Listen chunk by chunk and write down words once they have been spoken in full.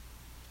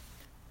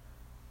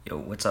Yo,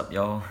 what's up,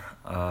 y'all?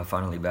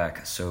 Finally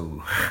back.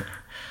 So,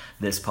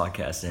 this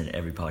podcast and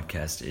every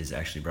podcast is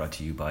actually brought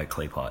to you by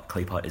Claypot.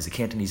 Claypot is a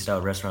Cantonese style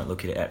restaurant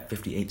located at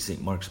 58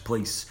 St. Mark's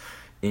Place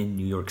in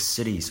New York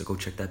City. So, go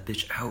check that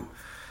bitch out.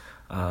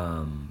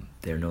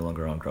 They're no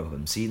longer on Grubhub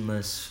and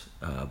Seamless,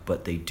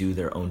 but they do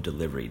their own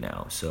delivery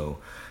now. So,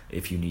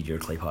 if you need your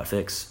Claypot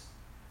fix,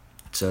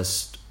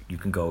 just you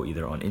can go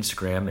either on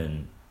Instagram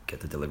and get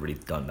the delivery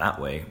done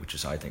that way, which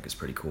is I think is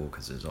pretty cool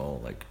because it's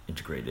all like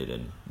integrated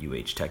and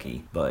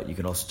techy. But you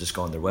can also just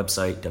go on their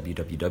website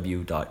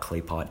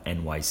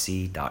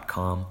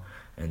www.claypotnyc.com,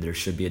 and there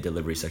should be a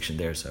delivery section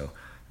there, so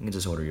you can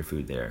just order your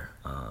food there.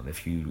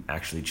 If you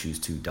actually choose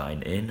to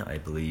dine in, I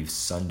believe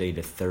Sunday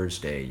to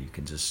Thursday, you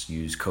can just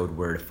use code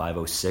word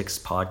 506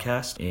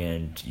 podcast,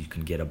 and you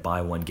can get a buy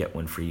one get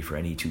one free for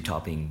any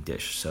 2-topping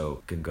dish. So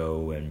you can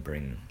go and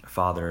bring a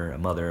father, a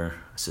mother,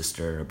 a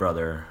sister, a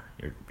brother,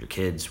 your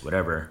kids,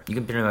 whatever. You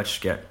can pretty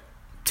much get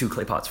 2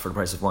 clay pots for the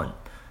price of 1.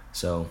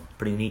 So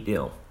pretty neat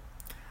deal.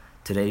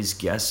 Today's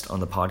guest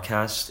on the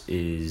podcast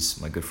is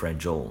my good friend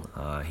Joel.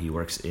 He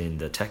works in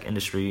the tech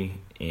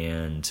industry,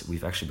 and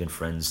we've actually been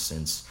friends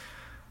since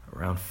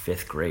around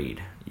 5th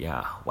grade.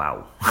 Yeah,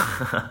 wow.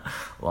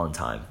 Long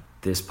time.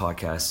 This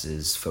podcast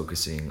is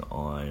focusing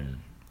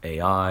on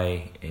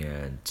AI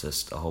and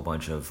just a whole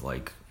bunch of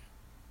like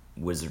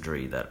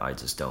wizardry that I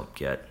just don't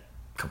get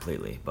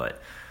completely,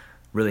 but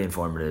really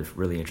informative,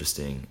 really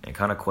interesting, and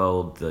kind of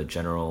quelled the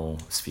general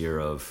sphere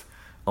of,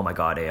 oh my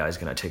god, AI is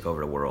going to take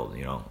over the world.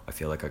 You know, I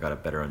feel like I got a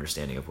better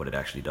understanding of what it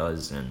actually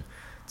does, and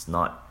it's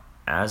not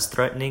as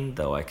threatening,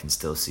 though I can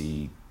still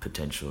see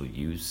potential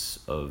use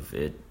of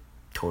it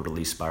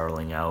totally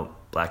spiraling out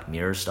Black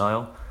Mirror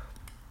style.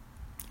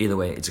 Either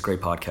way, it's a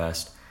great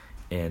podcast,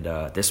 and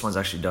this one's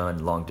actually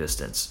done long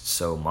distance,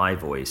 so my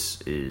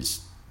voice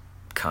is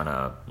kind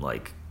of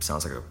like,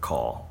 sounds like a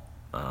call.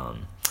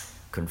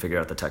 Couldn't figure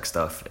out the tech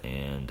stuff,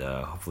 and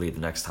hopefully the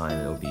next time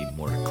it'll be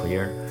more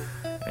clear.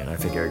 And I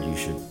figured you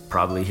should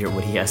probably hear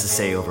what he has to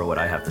say over what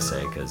I have to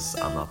say, because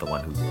I'm not the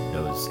one who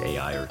knows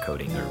AI or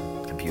coding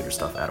or computer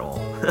stuff at all.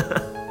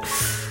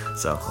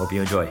 So, hope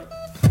you enjoy.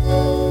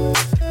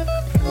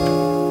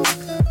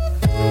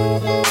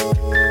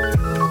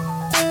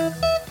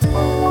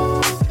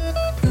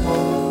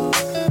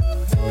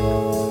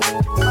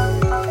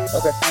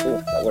 Okay, cool,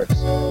 that works.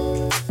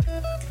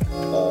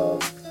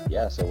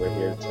 Yeah, so we're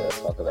here to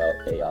talk about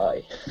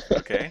AI.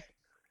 Okay.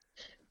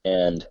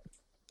 And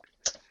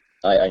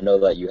I know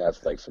that you have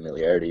like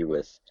familiarity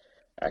with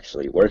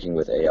actually working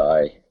with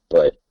AI,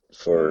 but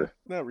for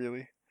Not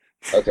really.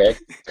 okay,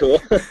 cool.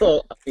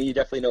 Well, you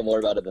definitely know more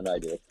about it than I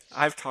do.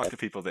 I've talked to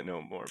people that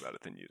know more about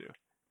it than you do,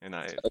 and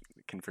I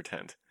can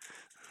pretend.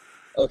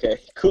 Okay,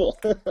 cool.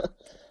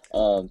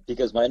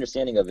 Because my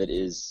understanding of it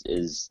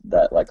is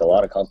that like a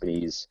lot of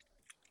companies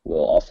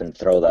will often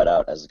throw that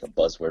out as like a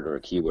buzzword or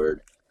a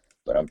keyword,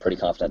 but I'm pretty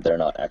confident they're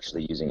not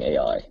actually using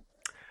AI.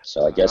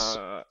 So I guess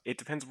It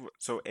depends.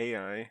 So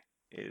AI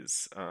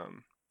is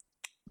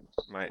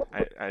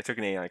I took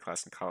an AI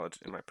class in college,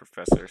 and my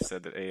professor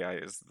said that AI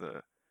is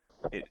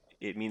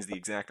it means the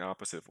exact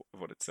opposite of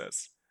what it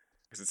says,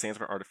 because it stands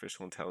for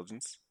artificial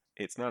intelligence.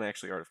 It's not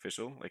actually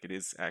artificial, like it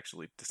is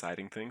actually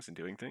deciding things and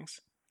doing things,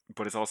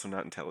 but it's also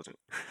not intelligent.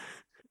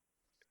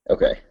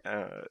 okay.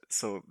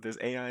 So there's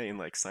AI in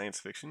like science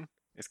fiction.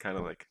 It's kind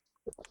of like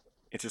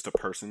it's just a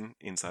person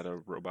inside a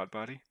robot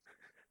body,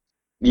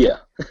 Yeah.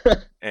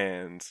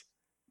 and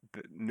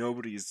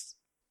nobody's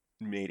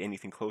made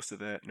anything close to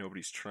that.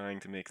 Nobody's trying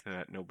to make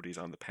that. Nobody's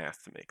on the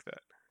path to make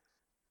that.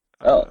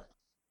 Uh, Oh,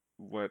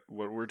 what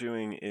we're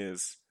doing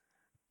is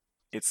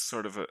it's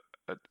sort of a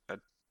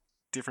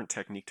different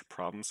technique to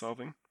problem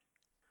solving,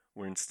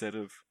 where instead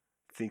of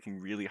thinking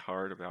really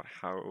hard about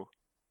how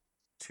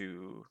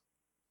to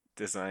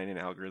design an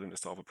algorithm to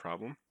solve a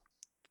problem,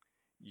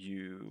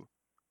 you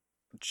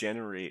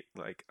generate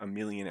like a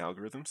million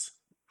algorithms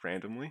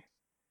randomly,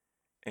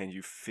 and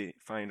you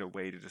find a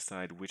way to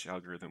decide which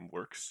algorithm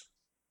works,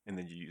 and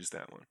then you use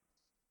that one.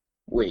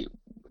 wait,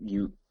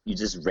 you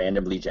just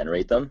randomly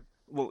generate them?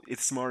 Well,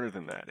 it's smarter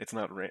than that. It's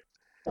not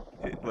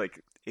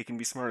like it can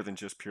be smarter than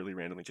just purely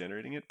randomly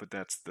generating it, but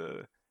that's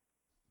the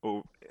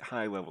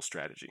high level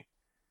strategy.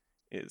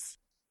 Is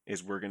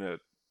is we're gonna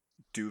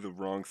do the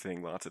wrong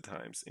thing lots of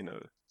times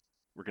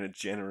we're gonna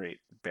generate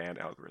bad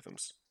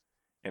algorithms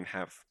and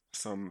have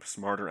some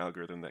smarter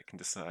algorithm that can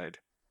decide,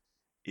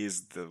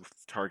 is the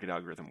target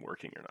algorithm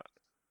working or not.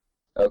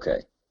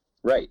 Okay.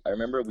 Right. I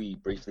remember we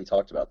briefly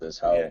talked about this,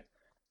 Yeah. how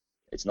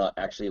it's not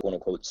actually quote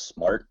unquote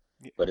smart,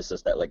 but it's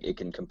just that like it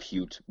can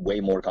compute way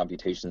more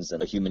computations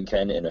than a human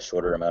can in a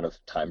shorter amount of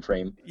time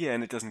frame. Yeah,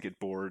 and it doesn't get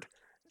bored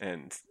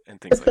and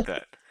things like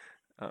that.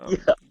 Um,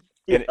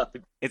 Yeah. and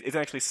Yeah. it's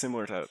actually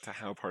similar to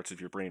how parts of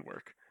your brain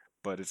work,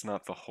 but it's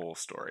not the whole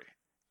story.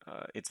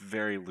 It's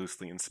very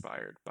loosely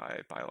inspired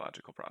by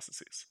biological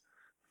processes.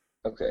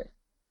 Okay.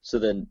 So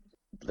then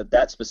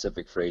that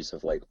specific phrase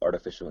of like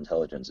artificial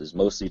intelligence is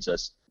mostly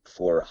just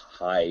for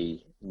high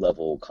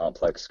level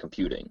complex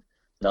computing,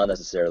 not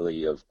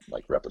necessarily of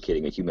like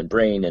replicating a human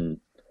brain and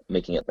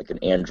making it like an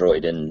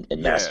android in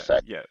Mass Yeah,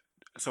 Effect. yeah.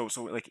 So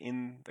like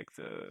in like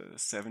the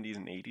 70s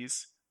and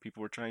 80s,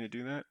 people were trying to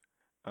do that,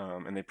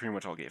 and they pretty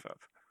much all gave up.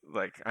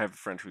 Like I have a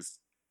friend who's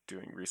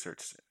doing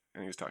research,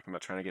 and he was talking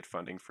about trying to get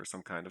funding for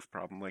some kind of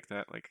problem like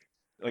that. Like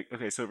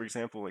okay, so for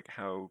example, like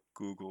how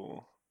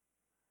Google.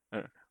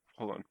 Uh,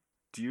 hold on.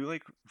 Do you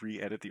like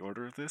re-edit the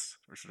order of this,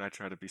 or should I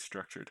try to be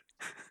structured?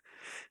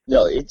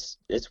 No, it's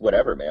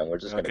whatever, man. We're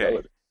just gonna go Okay,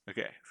 with it.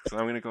 okay. So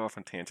I'm gonna go off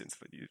on tangents,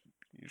 but you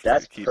try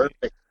to That's keep me.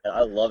 perfect.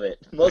 I love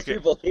it. Most Okay,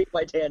 people hate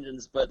my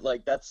tangents, but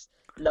like that's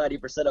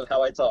 90% of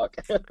how I talk.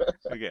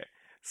 okay.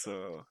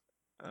 So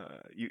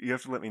you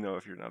have to let me know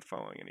if you're not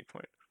following any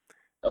point.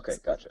 Okay,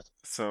 gotcha.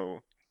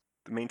 So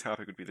the main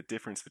topic would be the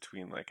difference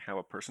between like how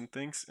a person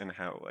thinks and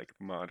how like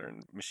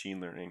modern machine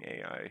learning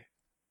AI,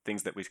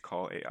 things that we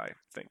call AI,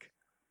 think.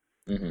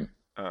 Hmm.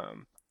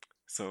 Um,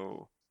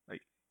 so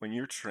like when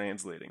you're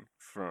translating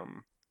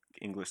from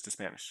English to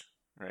Spanish,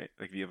 right?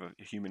 Like if you have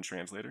a human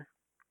translator,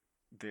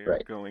 they're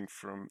Right. going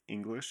from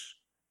English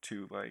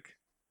to like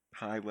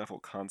high level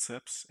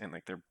concepts and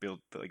like they're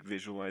built like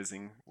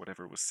visualizing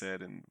whatever was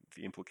said and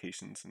the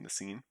implications in the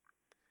scene,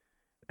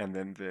 and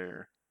then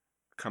they're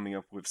coming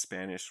up with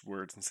Spanish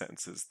words and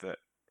sentences that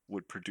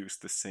would produce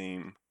the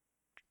same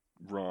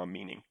raw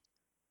meaning,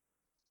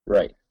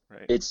 Right.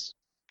 right? It's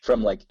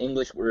from like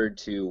English word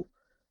to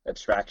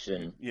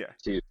abstraction Yeah,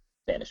 to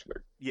Spanish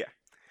word. yeah.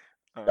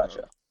 Um,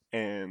 Gotcha.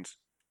 and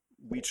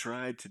we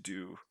tried to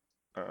do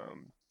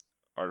um,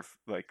 our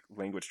like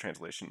language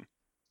translation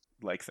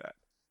like that,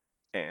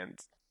 and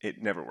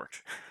it never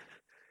worked.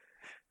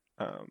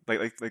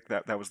 Like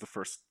that was the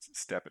first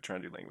step at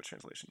trying to do language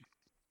translation.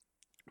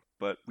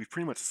 But we've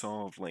pretty much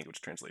solved language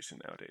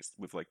translation nowadays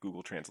with like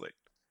Google Translate.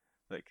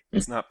 Like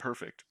Mm. it's not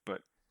perfect,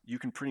 but you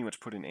can pretty much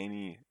put in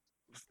any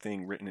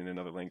thing written in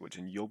another language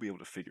and you'll be able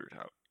to figure it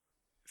out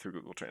through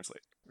Google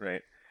Translate,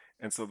 right?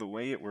 And so the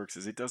way it works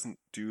is it doesn't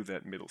do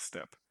that middle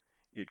step.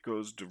 It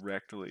goes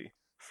directly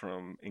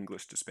from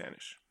English to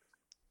Spanish.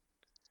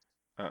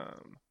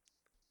 Um,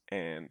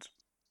 and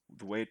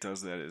the way it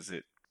does that is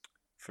it,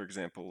 for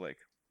example, like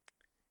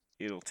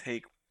it'll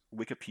take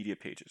Wikipedia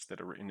pages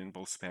that are written in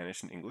both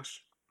Spanish and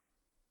English,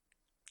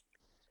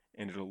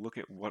 and it'll look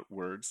at what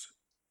words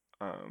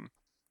um,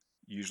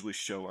 usually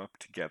show up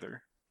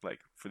together. Like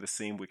for the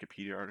same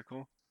Wikipedia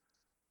article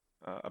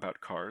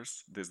about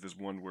cars, there's this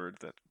one word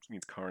that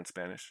means car in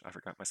Spanish. I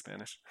forgot my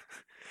Spanish,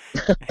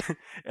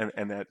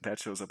 and that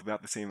shows up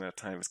about the same amount of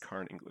time as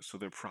car in English. So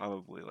they're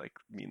probably like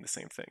mean the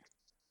same thing.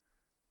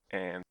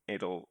 And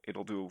it'll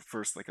do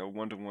first like a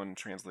one-to-one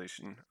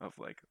translation of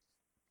like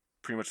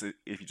pretty much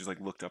if you just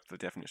like looked up the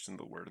definition of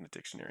the word in the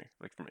dictionary,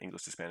 like from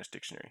English to Spanish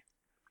dictionary,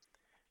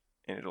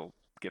 and it'll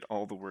get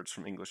all the words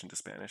from English into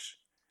Spanish,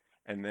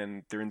 and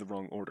then they're in the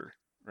wrong order,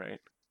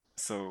 right?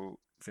 So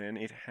then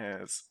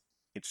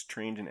it's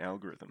trained an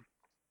algorithm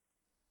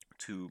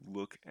to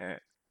look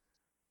at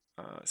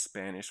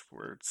Spanish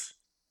words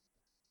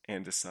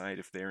and decide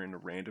if they're in a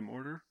random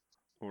order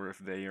or if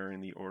they are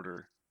in the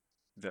order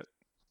that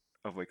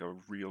of like a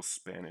real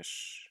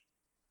Spanish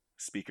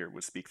speaker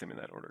would speak them in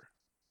that order.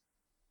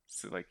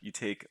 So like you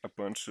take a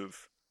bunch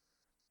of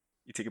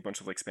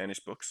like Spanish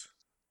books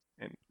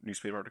and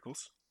newspaper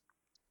articles,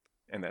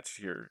 and that's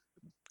your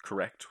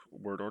correct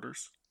word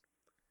orders.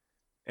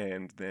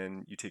 And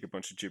then you take a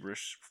bunch of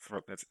gibberish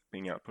that's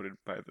being outputted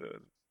by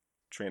the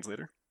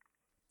translator,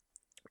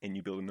 and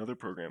you build another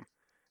program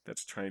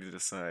that's trying to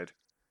decide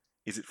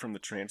is it from the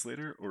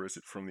translator or is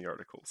it from the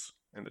articles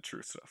and the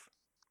truth stuff.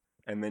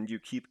 And then you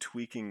keep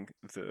tweaking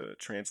the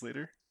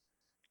translator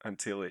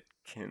until it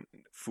can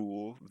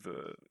fool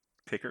the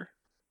picker,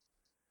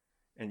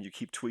 and you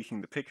keep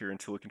tweaking the picker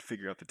until it can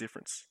figure out the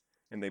difference.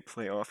 And they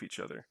play off each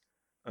other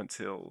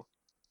until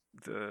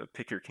the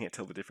picker can't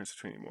tell the difference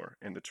between anymore,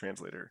 and the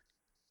translator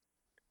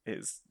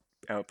is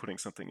outputting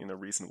something in a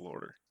reasonable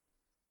order.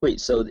 Wait,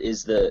 so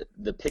is the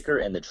picker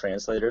and the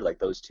translator like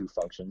those two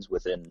functions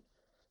within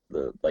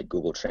the like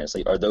Google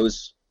Translate? Are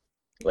those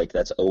like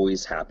that's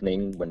always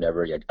happening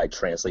whenever I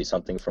translate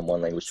something from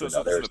one language to So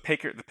another?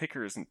 the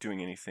picker isn't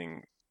doing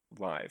anything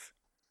live.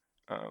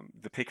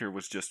 The picker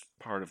was just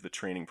part of the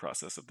training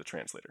process of the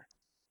translator.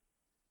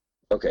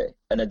 Okay.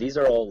 And then these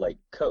are all like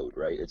code,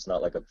 right? It's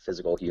not like a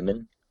physical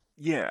human.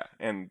 Yeah,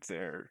 and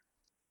they're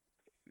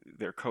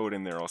code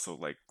and they're also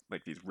like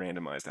these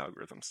randomized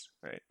algorithms,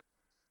 right?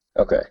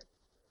 Okay.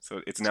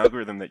 So it's an So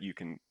algorithm that you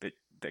can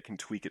that can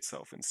tweak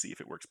itself and see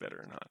if it works better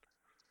or not.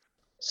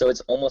 so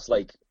it's almost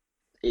like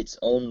its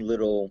own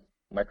little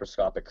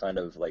microscopic kind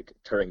of like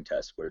Turing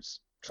test where it's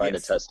trying to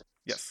Yes, test if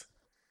it's yes,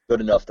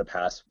 good enough to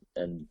pass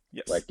and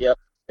like, yes, yep,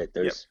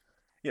 yep, there's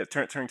yeah.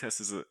 Turing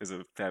test is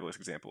a fabulous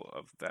example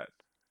of that.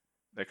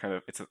 That kind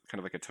of it's a kind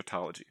of like a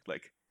tautology.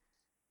 Like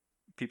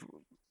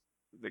people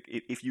like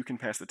if you can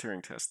pass the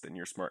Turing test, then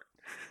you're smart,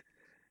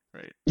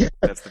 right?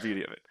 That's the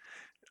beauty of it.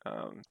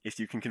 If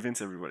you can convince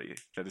everybody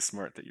that is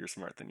smart that you're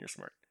smart, then you're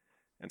smart.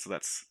 And so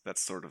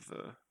that's sort of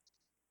the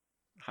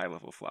high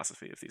level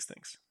philosophy of these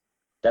things.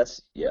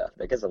 that's yeah,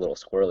 that gets a little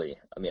squirrely.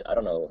 I mean, I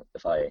don't know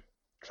if I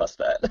trust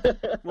that.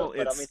 Well,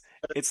 But I mean,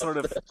 it's but sort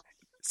of enough.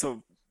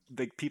 So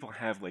like people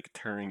have like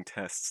Turing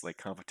tests, like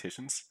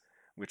competitions,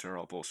 which are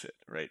all bullshit,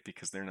 right?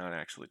 Because they're not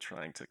actually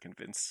trying to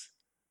convince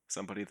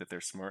somebody that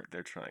they're smart.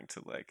 They're trying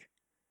to like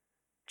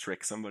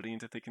trick somebody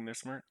into thinking they're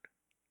smart.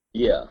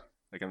 Yeah.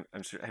 Like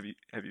I'm sure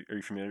are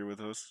you familiar with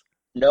those?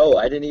 No,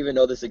 I didn't even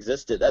know this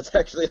existed. That's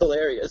actually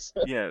hilarious.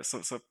 Yeah,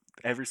 so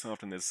every so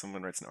often there's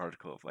someone writes an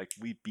article of like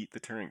we beat the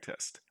Turing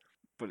test.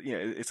 But yeah,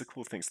 it's a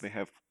cool thing. So they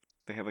have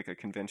like a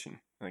convention,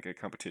 like a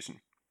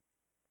competition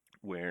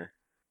where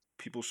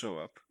people show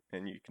up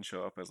and you can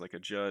show up as like a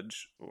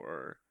judge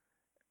or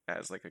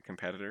as like a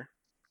competitor.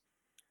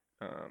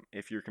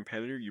 If you're a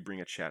competitor, you bring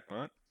a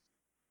chatbot.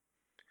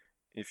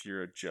 If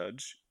you're a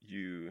judge,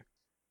 you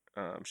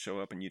show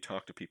up and you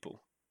talk to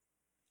people.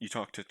 You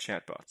talk to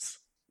chatbots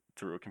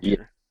through a Yeah,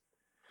 computer.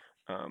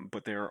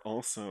 But there are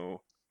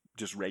also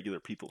just regular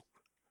people.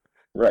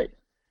 right.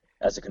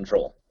 As a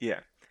control.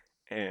 Yeah,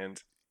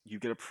 and you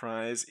get a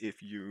prize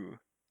if you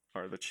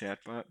are the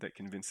chatbot that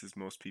convinces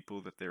most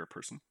people that they're a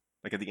person.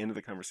 Like at the end of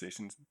the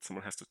conversation,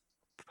 someone has to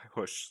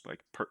push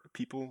like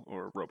people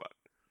or a robot,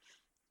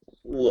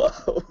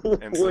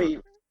 Whoa. and so Wait.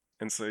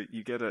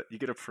 you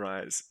get a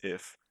prize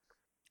if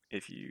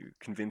you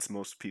convince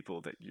most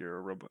people that you're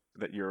a robot,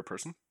 that you're a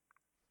person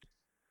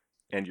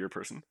and you're a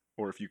person,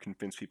 or if you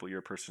convince people you're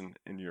a person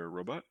and you're a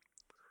robot,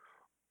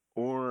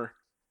 or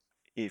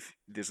if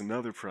there's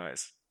another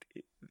prize,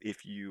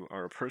 if you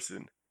are a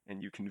person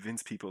and you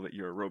convince people that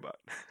you're a robot.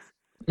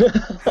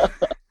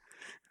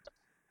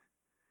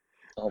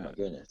 Oh Uh, my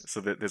goodness.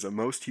 so that there's a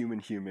most human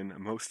human, a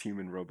most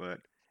human robot,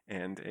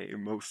 and a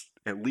most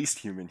at least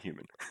human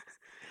human,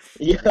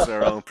 which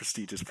are Yeah. all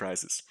prestigious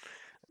prizes.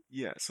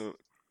 Yeah, so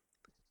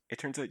it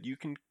turns out you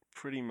can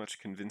pretty much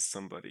convince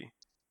somebody.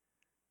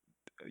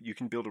 You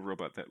can build a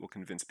robot that will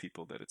convince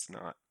people that it's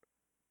not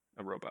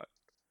a robot.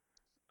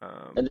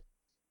 Um, And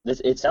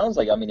this it sounds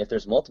like, I mean, if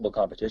there's multiple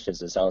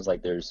competitions, it sounds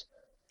like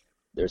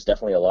there's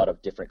definitely a lot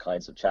of different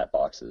kinds of chat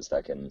boxes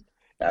that can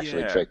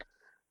actually yeah, trick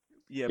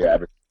yeah, your but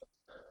average.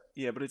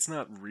 it's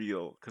not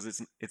real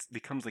because it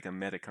becomes like a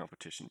meta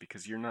competition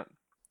because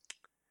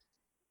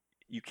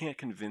you can't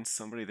convince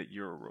somebody that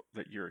you're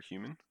a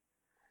human,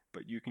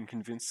 but you can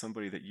convince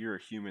somebody that you're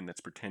a human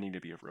that's pretending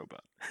to be a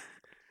robot.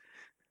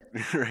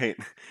 Right?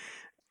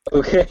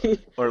 Okay.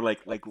 Or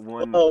like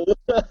one Whoa.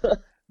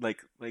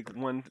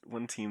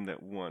 one team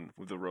that won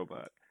with the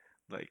robot,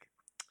 like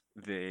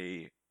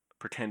they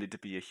pretended to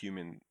be a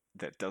human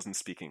that doesn't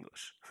speak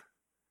English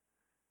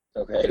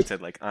and Okay.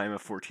 said like I'm a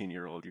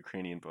 14-year-old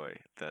Ukrainian boy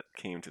that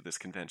came to this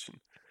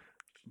convention.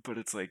 But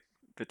it's like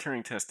the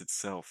Turing test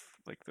itself,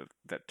 like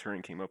that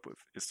Turing came up with,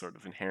 is sort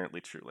of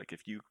inherently true. Like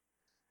if you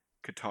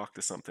could talk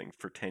to something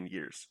for 10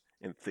 years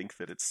and think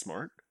that it's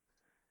smart,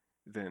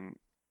 then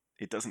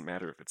it doesn't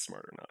matter if it's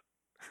smart or not.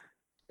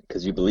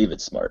 Because you believe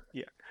it's smart.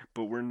 Yeah,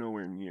 but we're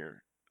nowhere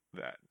near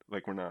that.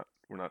 Like we're not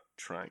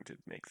trying to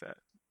make that.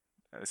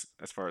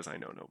 As far as I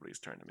know, nobody's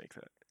trying to make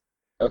that.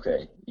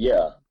 Okay.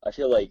 Yeah. I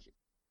feel like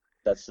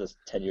that's just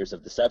 10 years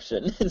of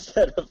deception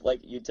instead of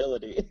like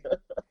utility.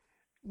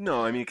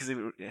 No, I mean because it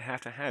would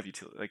have to have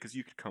utility. Like because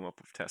you could come up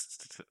with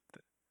tests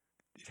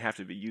it have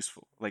to be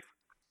useful.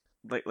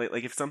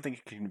 Like if something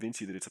can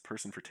convince you that it's a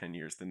person for 10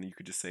 years, then you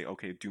could just say,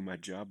 okay, do my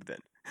job then.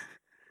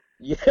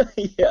 Yeah,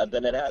 yeah,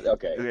 then it has.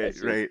 Okay, I Okay,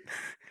 see. right.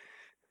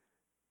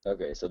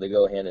 Okay, so they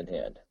go hand in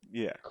hand.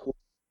 Yeah. Cool.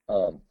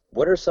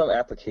 What are some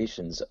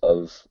applications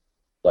of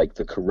like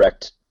the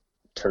correct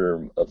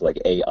term of like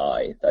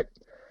AI that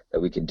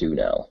we can do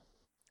now?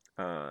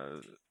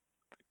 Uh,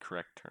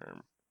 correct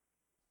term.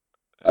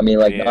 I mean,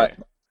 like not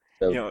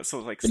Yeah. the So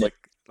like so manipulating like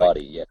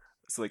body. Yeah,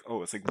 so like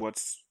oh, it's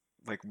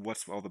like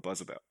what's all the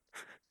buzz about?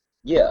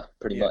 yeah,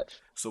 pretty Yeah.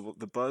 much. So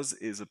the buzz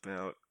is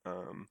about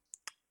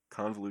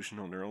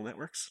convolutional neural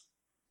networks.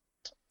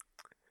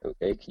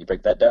 Okay, can you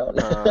break that down?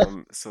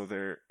 So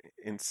they're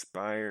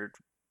inspired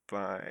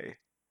by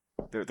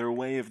they're a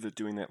way of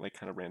doing that like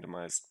kind of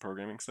randomized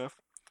programming stuff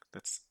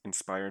that's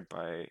inspired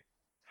by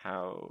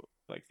how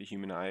like the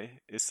human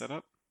eye is set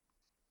up.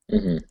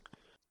 Hmm.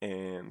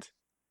 And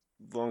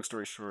long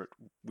story short,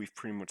 we've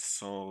pretty much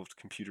solved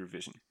computer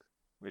vision,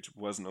 which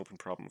was an open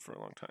problem for a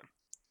long time.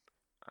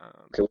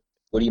 Um, Okay,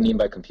 what do you mean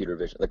by computer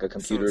vision? Like a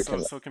so computer so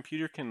can. so a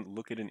computer can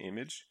look at an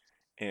image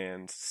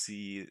and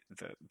see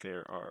that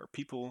there are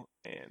people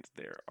and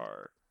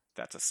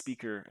that's a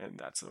speaker and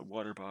that's a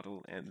water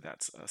bottle and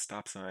that's a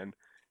stop sign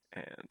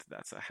and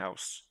that's a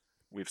house.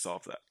 We've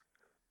solved that.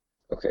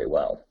 Okay,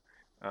 wow.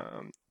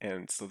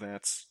 And so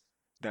that's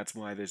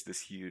why there's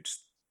this huge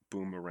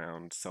boom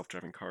around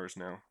self-driving cars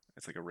now.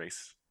 It's like a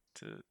race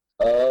to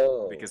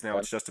Oh, because now that,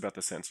 it's just about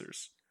the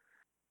sensors.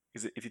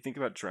 Because if you think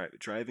about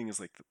driving is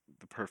like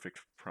the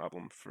perfect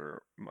problem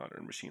for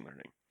modern machine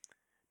learning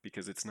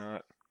because it's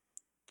not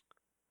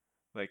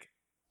like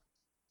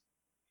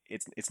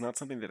it's not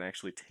something that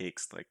actually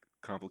takes like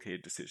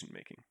complicated decision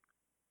making.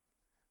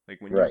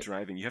 Like when you're right.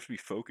 driving, you have to be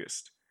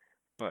focused.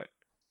 But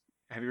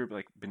have you ever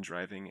like been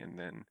driving and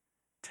then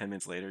 10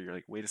 minutes later you're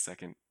like, "Wait a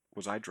second,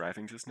 was I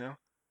driving just now?"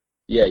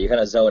 Yeah, you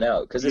kind of zone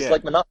out because it's Yeah.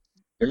 like monopoly.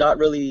 You're not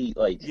really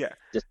like Yeah.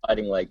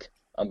 deciding like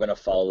I'm gonna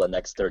follow the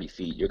next 30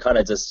 feet. You're kind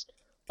of just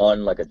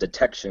on like a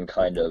detection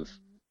kind of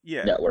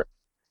Yeah, network,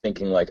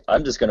 thinking like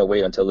I'm just gonna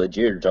wait until the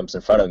deer jumps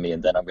in front of me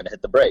and then I'm gonna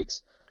hit the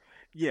brakes.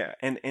 yeah,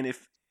 and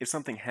if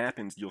something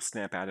happens, you'll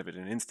snap out of it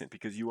in an instant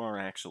because you are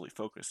actually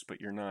focused, but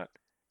you're not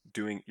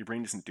doing your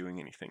brain isn't doing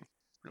anything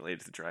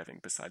related to driving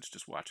besides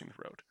just watching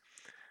the road.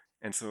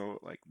 And so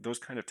like those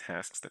kind of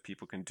tasks that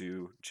people can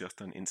do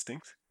just on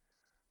instinct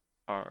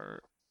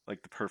are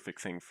like the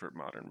perfect thing for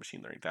modern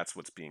machine learning. That's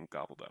what's being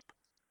gobbled up.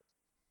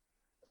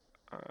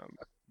 Um,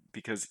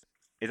 because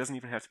it doesn't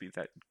even have to be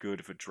that good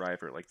of a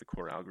driver like the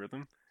core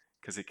algorithm,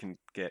 because it can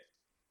get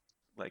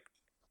like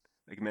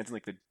imagine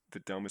like the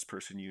dumbest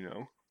person you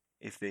know,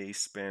 if they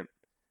spent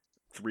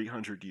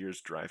 300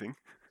 years driving,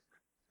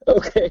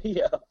 Okay,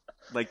 yeah,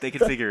 like they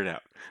could figure it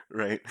out,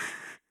 right?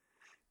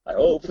 I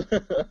hope.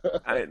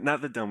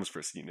 Not the dumbest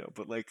person you know,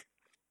 but like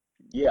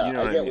Yeah, you know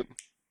I what I get what. mean?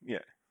 Yeah,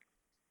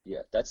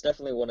 Yeah, that's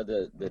definitely one of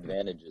the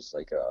advantages.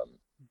 Like,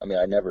 I mean,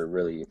 I never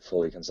really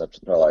fully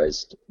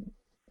conceptualized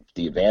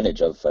the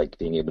advantage of like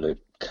being able to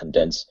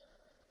condense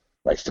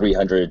like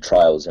 300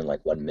 trials in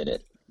like 1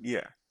 minute.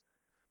 yeah,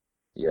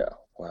 Yeah,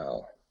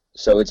 wow.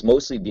 So it's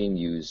mostly being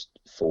used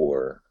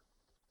for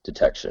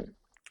detection.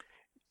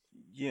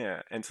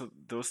 yeah. And so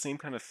those same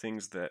kind of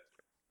things that,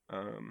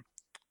 um,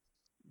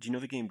 do you know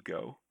the game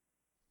Go?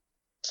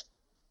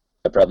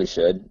 I probably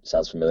should.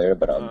 Sounds familiar,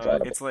 but I'm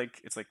drawing a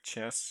It's like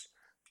chess,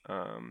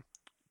 um,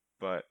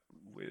 but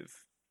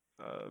with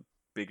a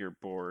bigger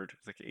board.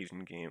 It's like an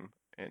Asian game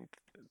and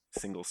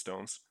single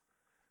stones.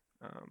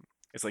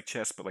 It's like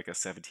chess, but like a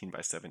 17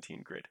 by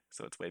 17 grid.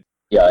 So it's way,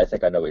 Yeah, I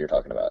think I know what you're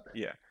talking about.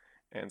 yeah.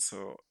 And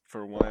so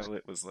for a while,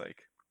 it was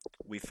like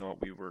we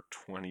thought we were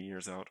 20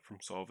 years out from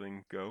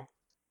solving Go.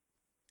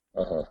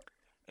 Uh-huh.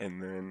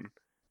 And then,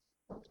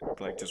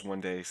 like, just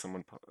one day,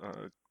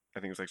 I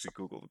think it was actually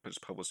Google, that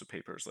just published a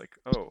paper. It's like,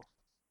 oh,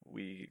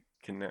 we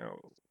can now,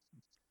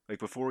 like,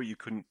 before you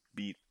couldn't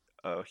beat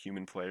a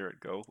human player at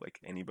Go, like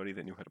anybody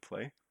that knew how to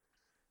play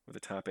with a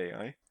top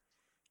AI.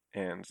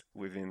 And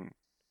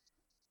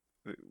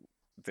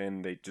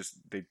then they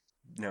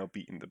now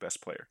beaten the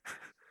best player.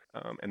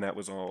 And that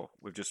was all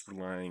with just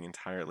relying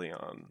entirely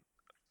on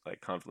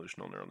like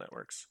convolutional neural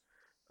networks.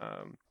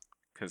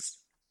 Because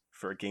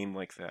for a game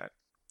like that,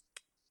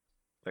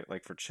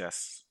 like for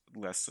chess,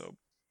 less so,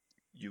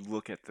 you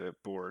look at the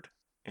board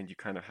and you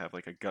kind of have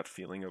like a gut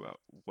feeling about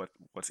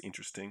what's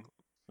interesting,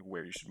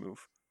 where you should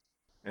move,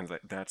 and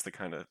that's the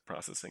kind of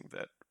processing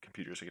that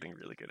computers are getting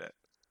really good at.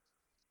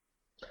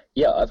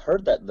 Yeah, I've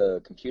heard that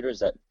the computers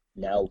that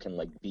now can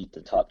like beat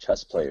the top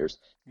chess players,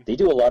 they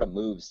do a lot of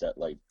moves that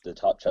like the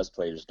top chess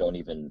players don't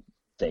even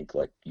think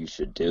like you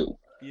should do.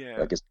 Yeah,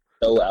 Like it's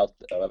so out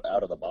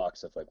of the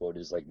box of like what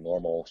is like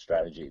normal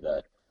strategy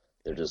that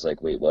they're just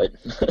like, wait, what?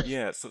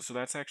 yeah. So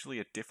that's actually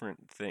a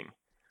different thing.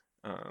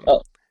 Um,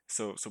 Oh,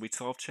 so we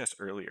solved chess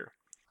earlier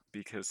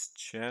because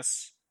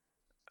chess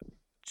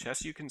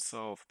you can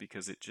solve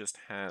because it just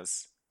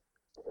has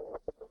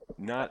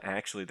not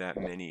actually that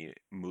many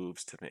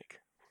moves to make.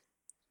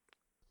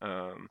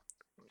 Um,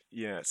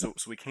 yeah, so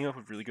we came up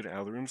with really good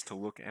algorithms to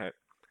look at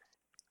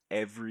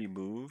every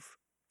move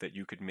that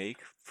you could make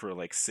for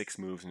like 6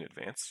 moves in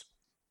advance,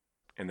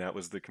 and that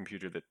was the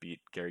computer that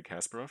beat Garry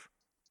Kasparov.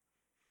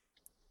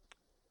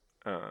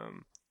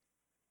 Um,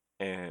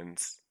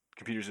 and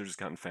computers have just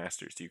gotten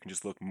faster, so you can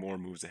just look more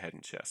moves ahead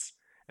in chess,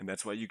 and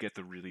that's why you get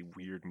the really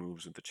weird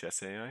moves with the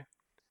chess AI.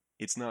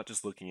 It's not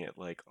just looking at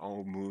like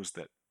all moves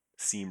that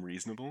seem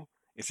reasonable;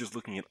 it's just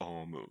looking at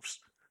all moves.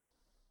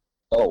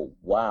 oh,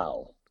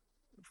 wow.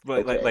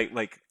 Like like Okay. like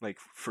like like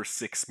for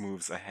 6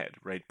 moves ahead,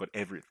 right? But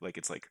every like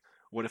it's like,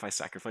 what if I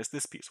sacrifice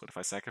this piece? What if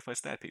I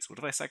sacrifice that piece? What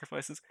if I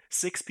sacrifice this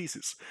 6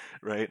 pieces,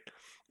 right?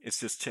 It's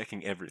just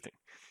checking everything.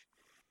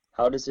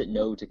 How does it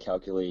know to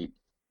calculate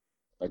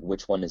like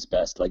which one is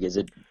best? Like, is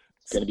it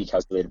going to be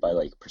calculated by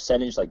like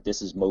percentage? Like,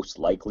 this is most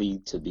likely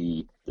to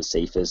be the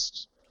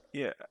safest.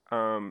 Yeah.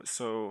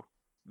 So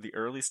the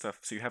early stuff.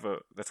 So you have a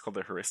that's called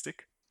a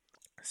heuristic.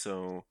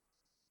 So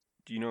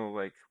do you know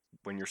like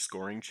when you're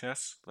scoring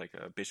chess, like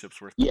a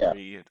bishop's worth Yeah.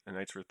 3, a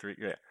knight's worth 3?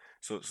 Yeah.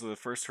 So the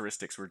first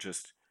heuristics were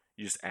just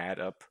you just add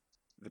up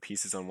the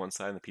pieces on one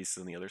side and the pieces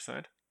on the other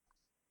side.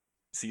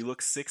 So you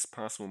look 6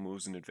 possible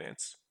moves in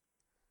advance,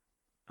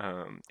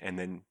 and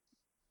then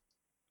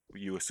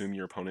you assume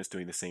your opponent's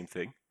doing the same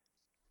thing,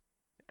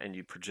 and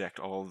you project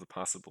all of the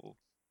possible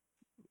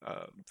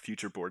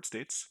future board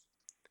states,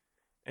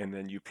 and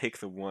then you pick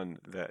the one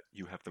that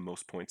you have the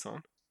most points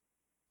on,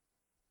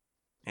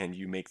 and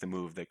you make the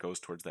move that goes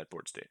towards that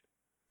board state.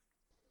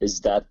 Is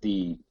that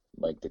the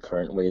like the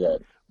current way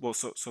that Well,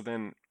 so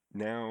then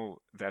now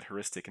that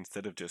heuristic,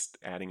 instead of just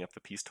adding up the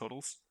piece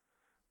totals,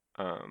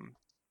 um,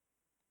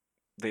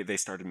 they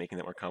started making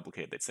that more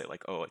complicated. They'd say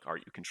like, oh, like, are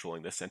you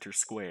controlling the center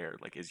square?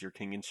 Like, is your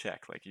king in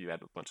check? Like, you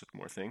add a bunch of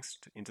more things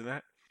into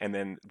that, and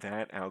then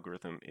that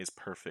algorithm is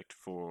perfect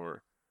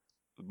for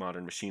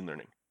modern machine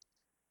learning.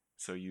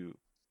 So you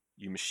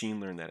machine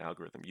learn that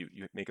algorithm. You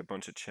make a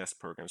bunch of chess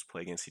programs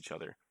play against each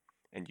other,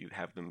 and you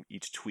have them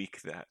each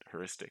tweak that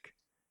heuristic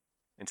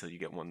until you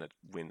get one that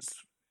wins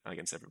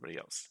against everybody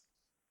else.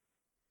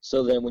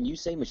 So then when you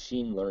say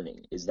machine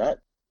learning, is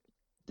that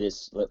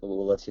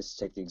well, let's just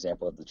take the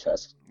example of the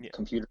chess Yeah,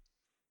 computer.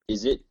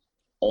 Is it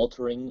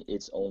altering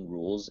its own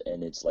rules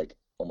and it's like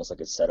almost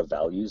like a set of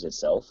values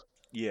itself,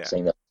 yeah,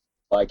 saying that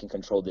if I can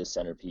control this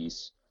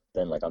centerpiece,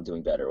 then like I'm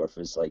doing better. Or if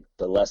it's like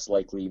the less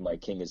likely my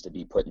king is to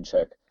be put in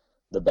check,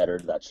 the better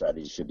that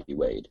strategy should be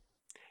weighed.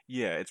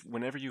 yeah. It's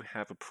whenever you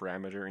have a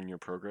parameter in your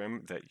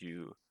program that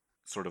you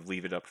sort of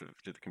leave it up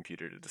to the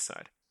computer to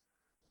decide.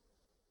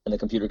 And the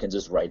computer can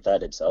just write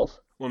that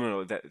itself. Well,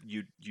 no, that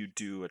you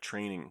do a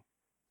training,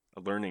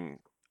 a learning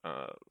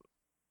uh,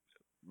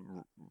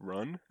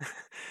 run.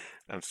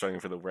 I'm struggling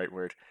for the right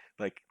word.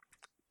 Like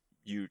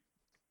you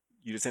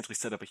you essentially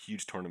set up a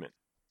huge tournament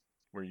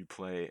where you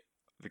play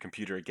the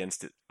computer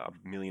against it, a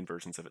million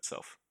versions of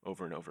itself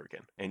over and over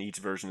again. And each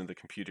version of the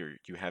computer,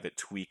 you have it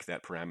tweak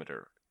that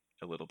parameter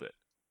a little bit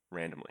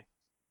randomly.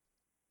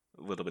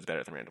 A little bit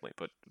better than randomly,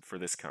 but for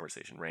this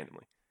conversation,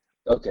 randomly.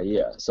 Okay,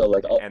 yeah. So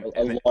like And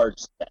a then large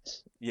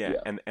set. yeah,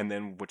 Yeah. and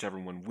then whichever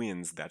one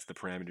wins, that's the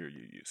parameter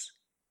you use.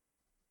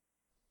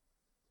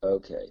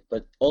 Okay.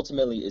 But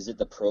ultimately, is it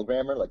the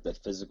programmer, like the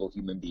physical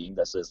human being,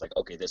 that says like,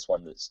 okay, this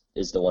one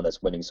is the one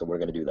that's winning, so we're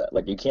gonna do that.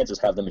 Like you can't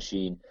just have the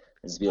machine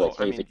and just be like, Well,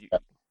 hey, figure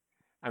that.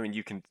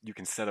 you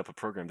can set up a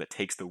program that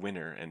takes the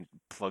winner and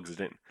plugs it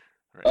in,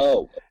 right?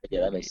 Oh,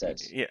 yeah, that makes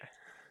sense. Yeah,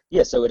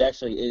 Yeah, so it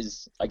actually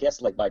is, I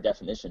guess like by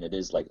definition, it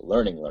is like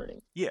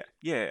learning.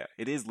 yeah.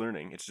 It is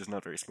learning. It's just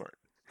not very smart.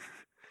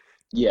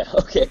 Yeah,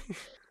 okay.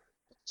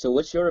 So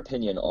what's your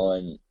opinion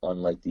on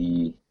like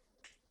the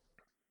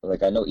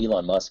like I know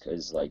Elon Musk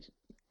is like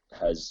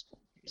has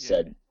Yeah.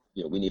 said,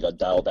 we need to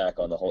dial back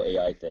on the whole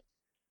AI thing.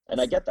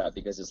 And I get that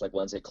because it's like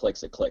once it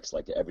clicks,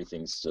 like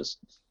everything's just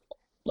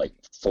like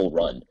full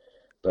run.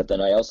 But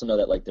then I also know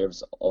that like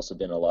there's also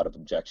been a lot of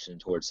objection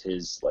towards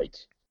his like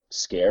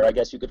scare, I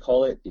guess you could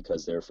call it,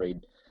 because they're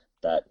afraid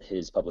that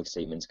his public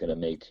statement's going to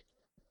make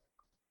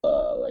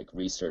like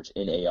research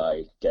in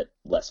AI get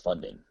less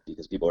funding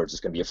because people are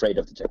just going to be afraid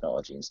of the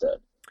technology instead.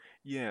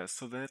 Yeah,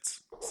 so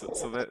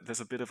that there's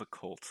a bit of a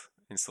cult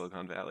in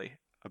Silicon Valley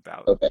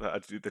about Okay.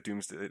 the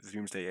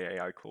doomsday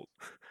AI cult,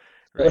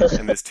 right?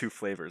 And there's two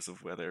flavors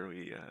of whether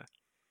we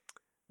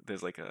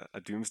there's like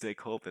a doomsday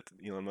cult that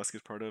Elon Musk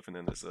is part of, and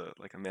then there's a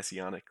like a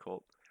messianic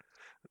cult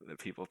that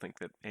people think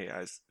that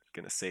AI is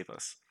gonna save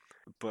us.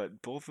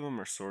 But both of them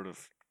are sort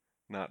of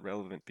not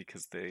relevant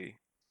because they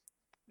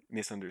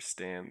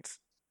misunderstand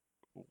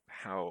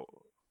how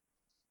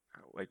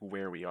like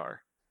where we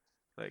are.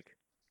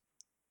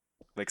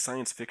 Like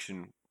science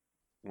fiction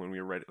when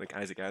we were writing, like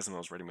Isaac Asimov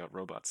was writing about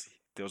robots,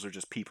 those are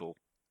just people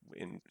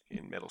in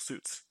metal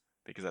suits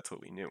because that's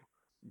what we knew.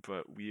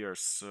 But we are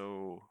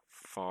so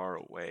far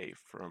away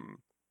from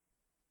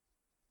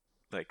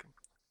like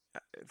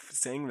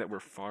saying that we're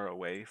far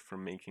away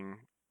from making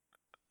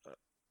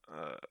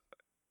uh,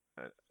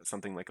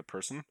 something like a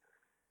person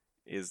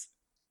is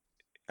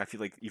I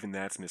feel like even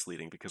that's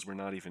misleading because we're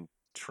not even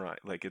trying.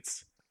 Like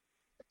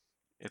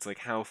it's like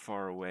how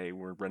far away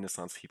were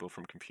Renaissance people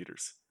from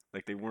computers?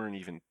 Like they weren't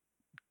even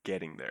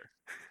getting there.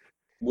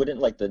 Wouldn't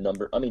like the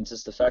number, I mean,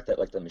 just the fact that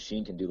like the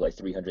machine can do like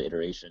 300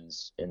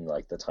 iterations in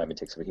like the time it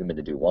takes for a human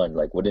to do one,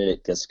 like wouldn't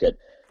it just get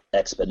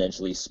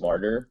exponentially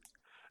smarter?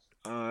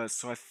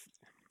 So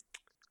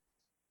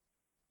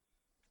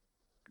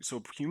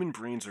so human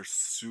brains are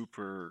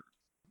super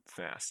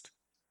fast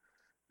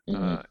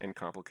Hmm. and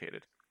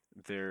complicated.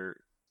 They're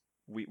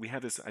we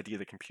have this idea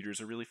that computers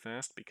are really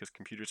fast because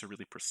computers are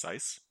really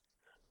precise,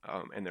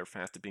 and they're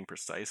fast at being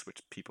precise,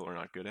 which people are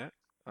not good at.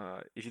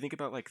 If you think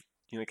about like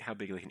like how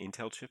big like an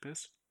Intel chip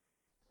is,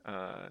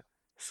 uh,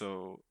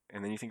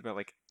 and then you think about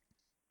like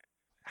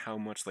how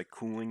much like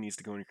cooling needs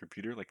to go in your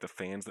computer, like the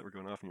fans that were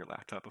going off in your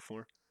laptop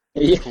before,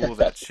 to Yeah. cool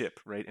that chip,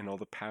 right, and all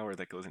the power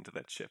that goes into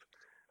that chip,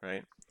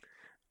 right?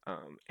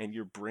 And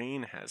your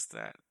brain has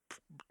that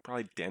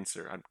probably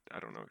denser. I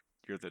don't know.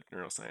 You're the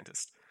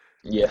neuroscientist,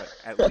 Yeah. but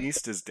at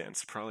least as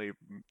dense, probably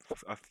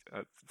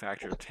a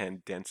factor of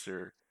 10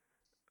 denser,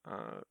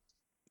 uh,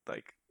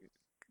 like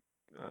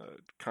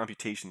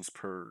computations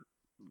per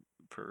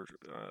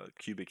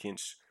cubic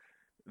inch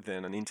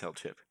than an Intel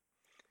chip,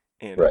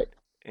 and Right.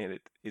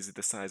 it is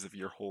the size of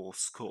your whole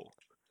skull,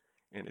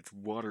 and it's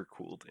water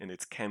cooled, and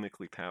it's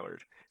chemically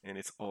powered, and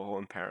it's all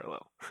in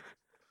parallel,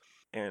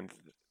 and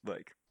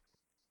like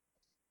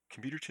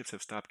computer chips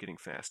have stopped getting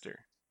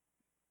faster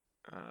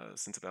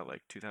since about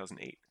like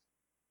 2008.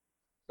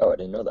 Oh, I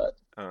didn't know that.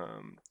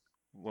 Um,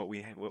 what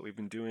we've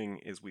been doing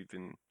is we've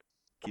been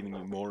giving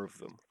you more of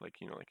them. Like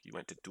like you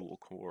went to dual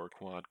core,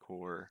 quad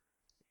core,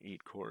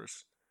 8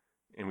 cores,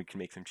 and we can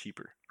make them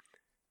cheaper.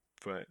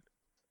 But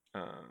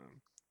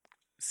um,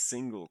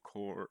 single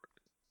core,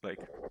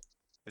 like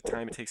the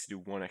time it takes to do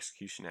one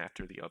execution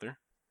after the other,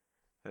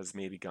 has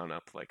maybe gone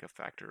up like a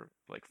factor of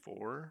like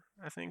four,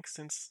 I think,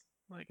 since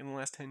like in the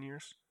last 10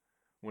 years.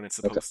 When it's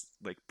Okay. supposed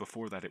like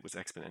before that it was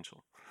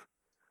exponential.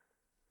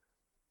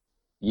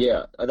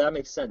 Yeah, that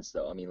makes sense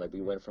though. I mean, like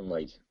we went from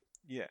like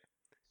Yeah,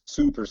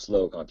 super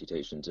slow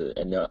computation to,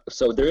 and now,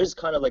 so there is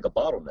kind of like a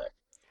bottleneck.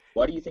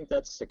 Why do you think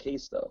that's the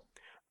case, though?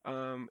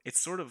 It's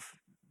sort of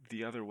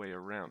the other way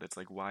around. It's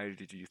like, why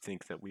did you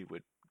think that we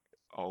would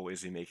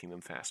always be making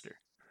them faster?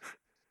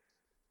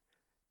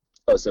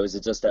 Oh, so is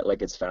it just that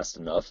like it's fast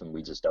enough and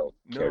we just don't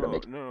care to No,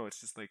 make? no, it's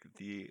just like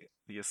the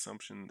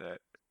assumption that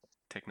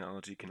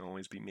technology can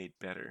always be made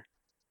better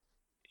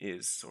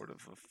is sort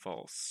of a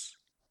false.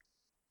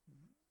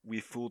 We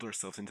fooled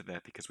ourselves into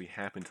that because we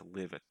happen to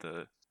live at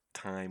the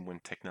time when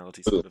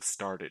technology Ooh, sort of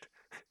started,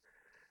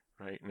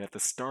 right? And at the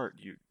start,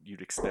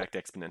 you'd expect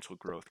exponential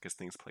growth because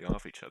things play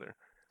off each other,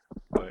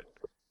 but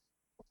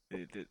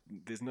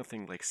there's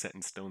nothing like set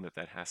in stone that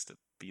that has to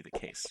be the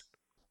case.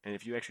 And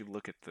if you actually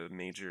look at the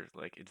major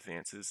like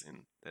advances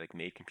in that like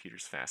made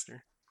computers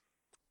faster,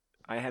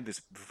 I had this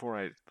before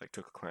I like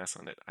took a class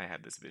on it. I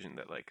had this vision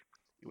that like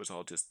it was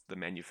all just the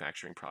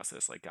manufacturing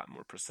process like got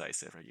more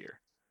precise every year,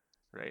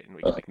 right? And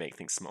we could uh, like make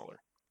things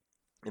smaller,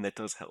 and that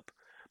does help.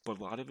 But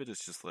a lot of it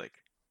is just like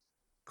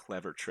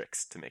clever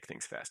tricks to make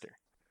things faster.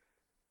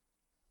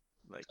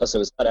 Like oh, so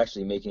it's not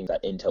actually making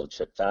that Intel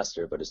chip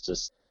faster, but it's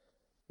just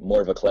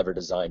more of a clever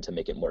design to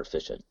make it more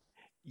efficient.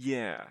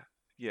 yeah,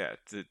 yeah,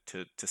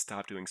 to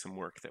stop doing some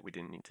work that we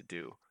didn't need to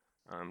do,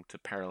 to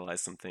parallelize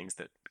some things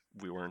that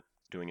we weren't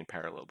doing in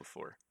parallel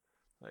before,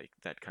 like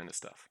that kind of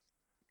stuff.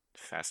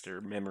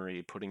 Faster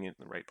memory, putting it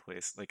in the right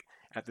place. Like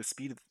at the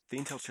speed of the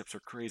Intel chips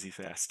are crazy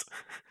fast,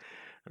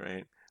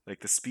 right?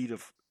 Like the speed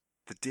of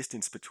the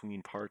distance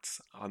between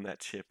parts on that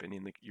chip and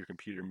in your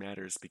computer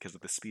matters because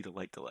of the speed of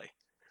light delay.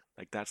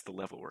 Like that's the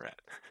level we're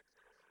at.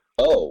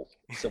 Oh,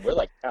 so we're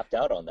like tapped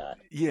out on that.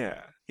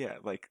 Yeah, yeah.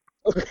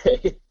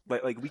 Okay.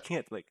 Like we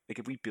can't like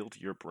if we built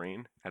your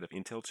brain out of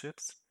Intel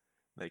chips,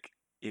 like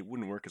it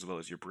wouldn't work as well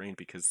as your brain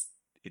because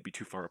it'd be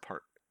too far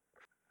apart.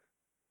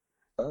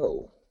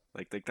 Oh,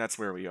 Like that's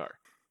where we are.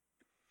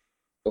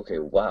 okay.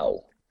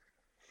 Wow.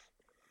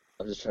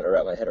 I'm just trying to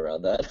wrap my head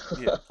around that.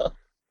 Yeah.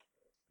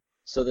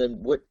 So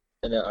then what,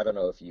 and I don't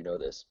know if you know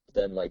this, but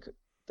then like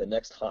the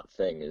next hot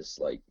thing is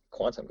like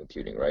quantum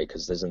computing, right?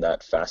 Because isn't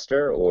that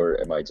faster, or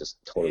am I just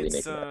totally It's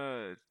making that?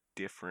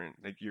 different.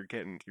 Like you're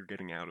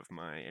getting out of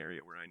my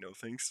area where I know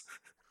things.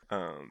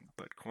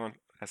 But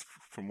as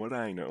from what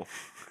I know,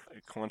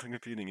 quantum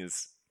computing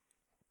is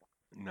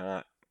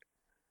not.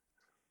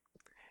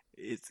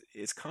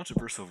 It's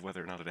controversial of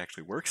whether or not it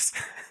actually works.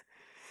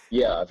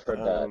 Yeah, I've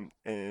heard that.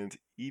 And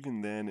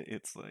even then,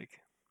 it's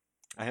like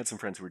I had some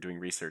friends who were doing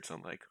research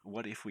on like,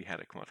 what if we had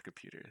a quantum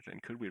computer? Then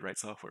could we write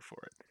software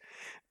for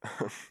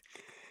it?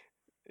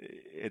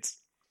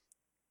 it's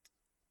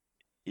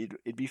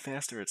it'd be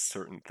faster at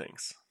certain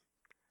things.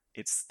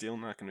 It's still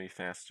not going to be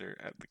faster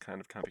at the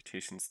kind of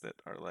computations that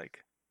are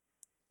like.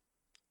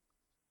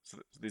 So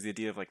there's the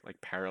idea of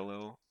like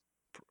parallel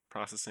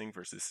processing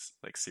versus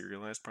like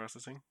serialized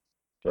processing.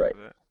 Do you Right.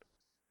 know that?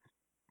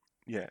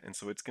 Yeah, and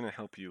so it's going to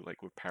help you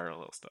like with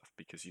parallel stuff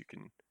because you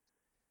can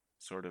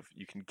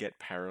you can get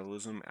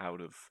parallelism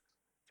out of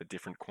the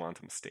different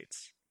quantum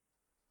states.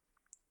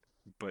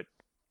 But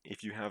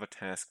if you have a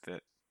task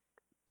that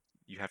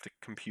you have to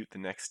compute the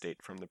next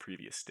state from the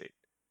previous state,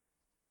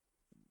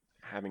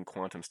 having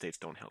quantum states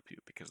don't help you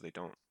because they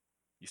don't.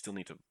 You still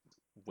need to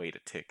wait a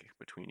tick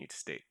between each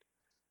state.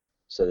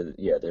 So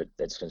yeah,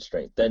 that's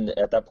constraint. Then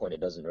at that point,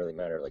 it doesn't really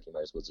matter. Like you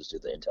might as well just do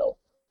the Intel.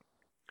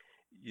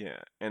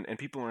 Yeah, and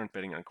people aren't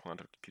betting on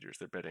quantum computers;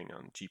 they're betting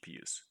on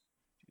GPUs.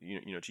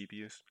 You know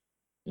GPUs,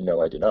 No,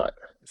 I do not.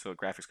 so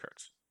graphics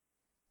cards.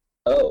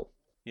 Oh,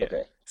 Yeah,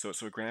 okay. so a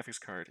graphics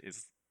card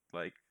is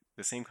like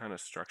the same kind of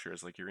structure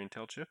as like your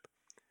Intel chip,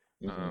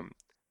 Hmm. um,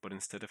 but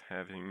instead of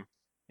having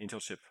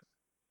Intel chip,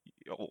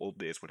 old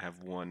days would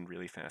have one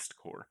really fast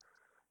core,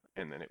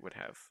 and then it would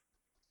have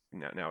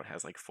now it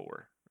has like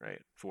four,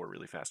 right? Four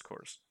really fast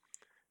cores.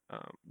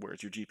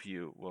 Whereas your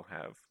GPU will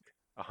have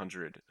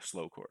 100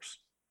 slow cores.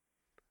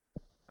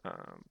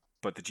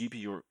 But the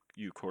GPU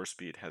core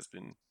speed has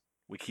been,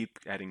 we keep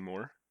adding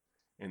more,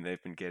 and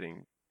they've been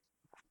getting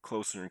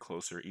closer and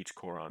closer each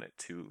core on it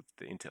to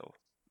the Intel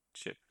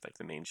chip, like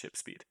the main chip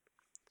speed.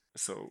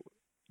 So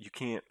you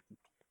can't,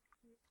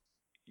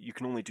 you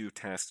can only do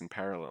tasks in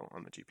parallel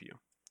on the GPU.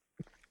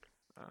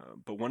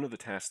 But one of the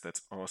tasks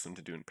that's awesome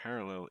to do in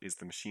parallel is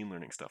the machine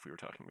learning stuff we were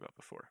talking about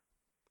before.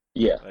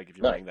 Yeah, Like if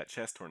you're nice. running that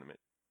chess tournament,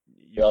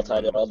 you We all can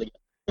tied run it them. all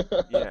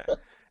Yeah,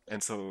 together.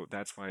 and so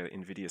that's why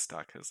Nvidia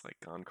stock has like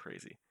gone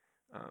crazy,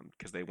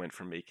 because they went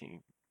from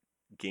making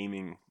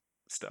gaming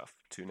stuff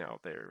to now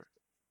they're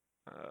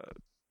uh,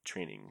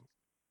 training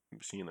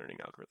machine learning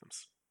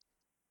algorithms.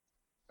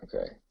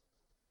 Okay.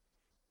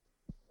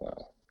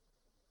 Wow.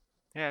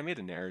 Yeah, I made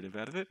a narrative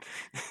out of it.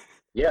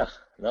 Yeah,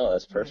 no,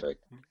 that's Yeah.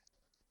 perfect.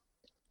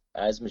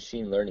 As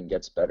machine learning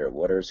gets better,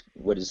 what is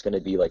going to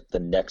be like the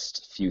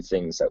next few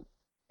things that,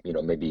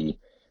 maybe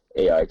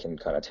AI can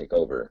kind of take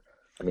over?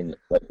 I mean,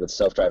 like with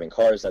self-driving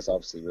cars, that's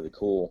obviously really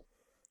cool.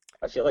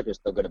 I feel like there's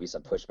still going to be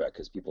some pushback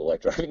because people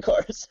like driving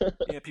cars.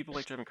 Yeah, people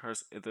like driving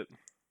cars.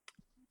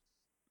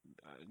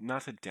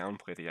 Not to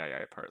downplay the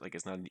AI part, like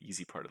it's not an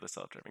easy part of the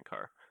self-driving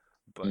car,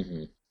 but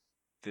Hmm.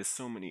 there's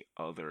so many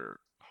other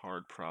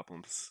hard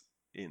problems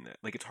in that.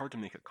 Like it's hard to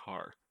make a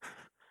car.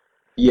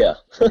 Yeah.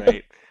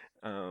 right?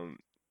 Um,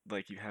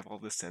 like you have all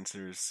the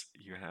sensors,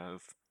 you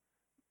have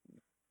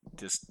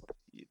just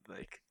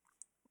like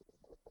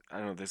I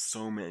don't know. There's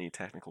so many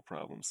technical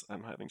problems.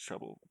 I'm having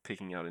trouble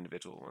picking out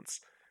individual ones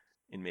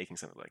in making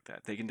something like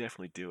that. They can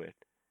definitely do it,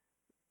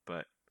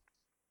 but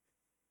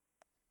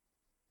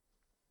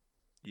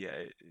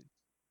yeah,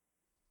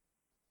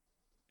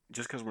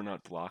 just because we're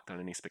not blocked on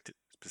any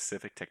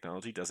specific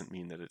technology doesn't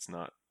mean that it's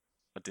not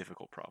a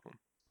difficult problem.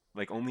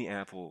 Like only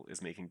Apple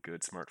is making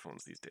good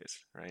smartphones these days,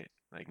 right?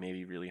 Like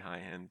maybe really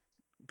high-end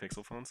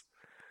Pixel phones.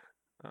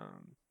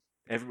 Um,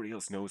 Everybody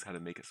else knows how to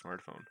make a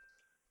smartphone.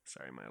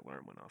 Sorry, my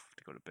alarm went off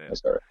to go to bed.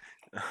 That's all right.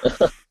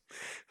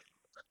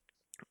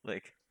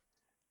 Like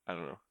I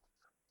don't know.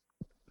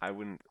 I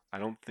wouldn't. I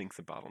don't think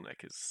the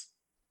bottleneck is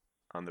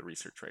on the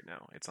research right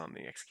now. It's on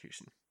the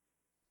execution.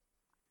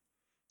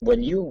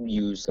 When you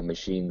use a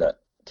machine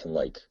that can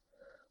like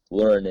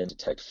learn and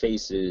detect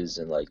faces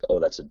and like, oh,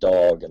 that's a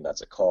dog and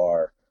that's a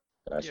car,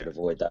 and I should Yeah,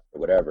 avoid that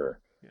or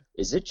whatever, yeah.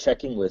 is it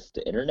checking with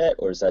the internet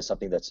or is that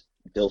something that's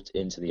built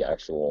into the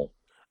actual?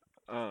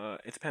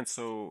 It depends.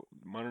 So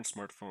modern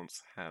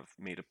smartphones have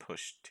made a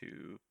push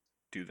to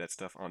do that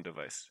stuff on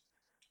device.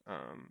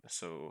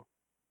 So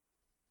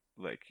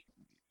like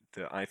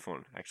the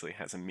iPhone actually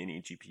has a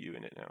mini GPU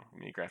in it now, a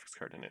mini graphics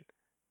card in it,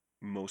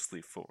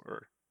 mostly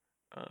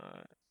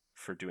uh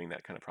for doing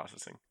that kind of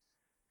processing.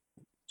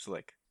 So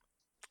like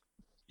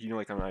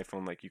like on an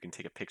iPhone, like you can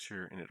take a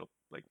picture and it'll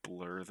like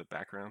blur the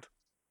background.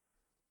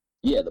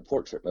 Yeah, the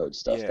portrait mode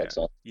stuff Yeah, that's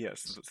on.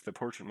 yes. The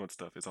portrait mode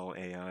stuff is all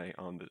AI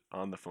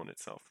on the phone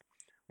itself,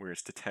 where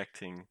it's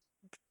detecting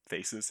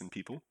faces and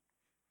people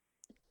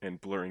and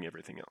blurring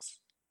everything else.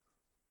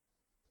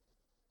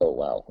 Oh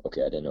wow.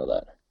 Okay, I didn't know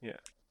that. Yeah,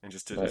 and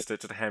just to Right. just to,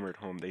 to hammer it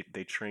home,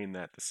 they train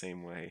that the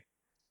same way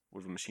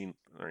with a machine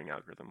learning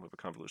algorithm with a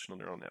convolutional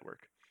neural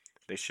network.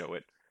 They show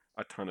it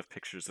a ton of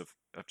pictures of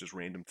just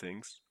random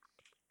things,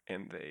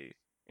 and a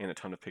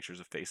ton of pictures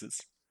of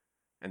faces,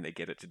 and they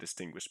get it to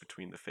distinguish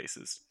between the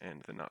faces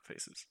and the not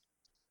faces.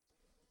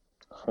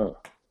 Huh.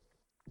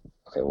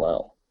 Okay,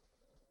 wow.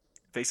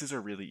 Faces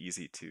are really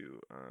easy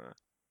to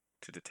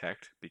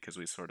detect because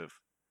they sort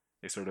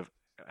of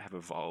have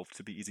evolved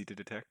to be easy to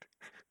detect.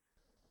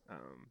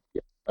 Um,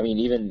 Yeah. I mean,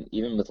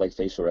 even with like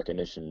facial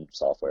recognition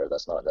software,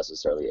 that's not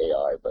necessarily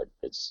AI, but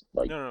it's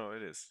like, no, no,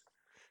 it is.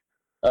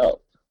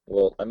 oh,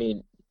 well, I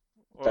mean,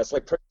 Well, that's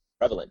like pretty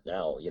prevalent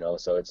now,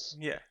 so it's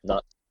yeah,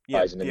 not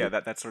yeah, surprising to yeah. me.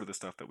 That's sort of the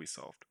stuff that we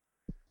solved.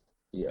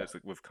 Yeah. As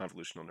like with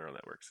convolutional neural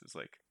networks, is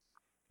like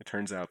it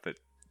turns out that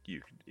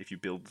if you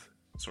build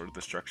sort of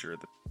the structure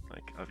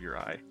of your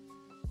eye,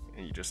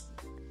 and you just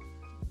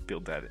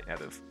build that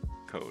out of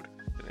code,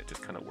 then it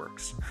just kind of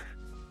works.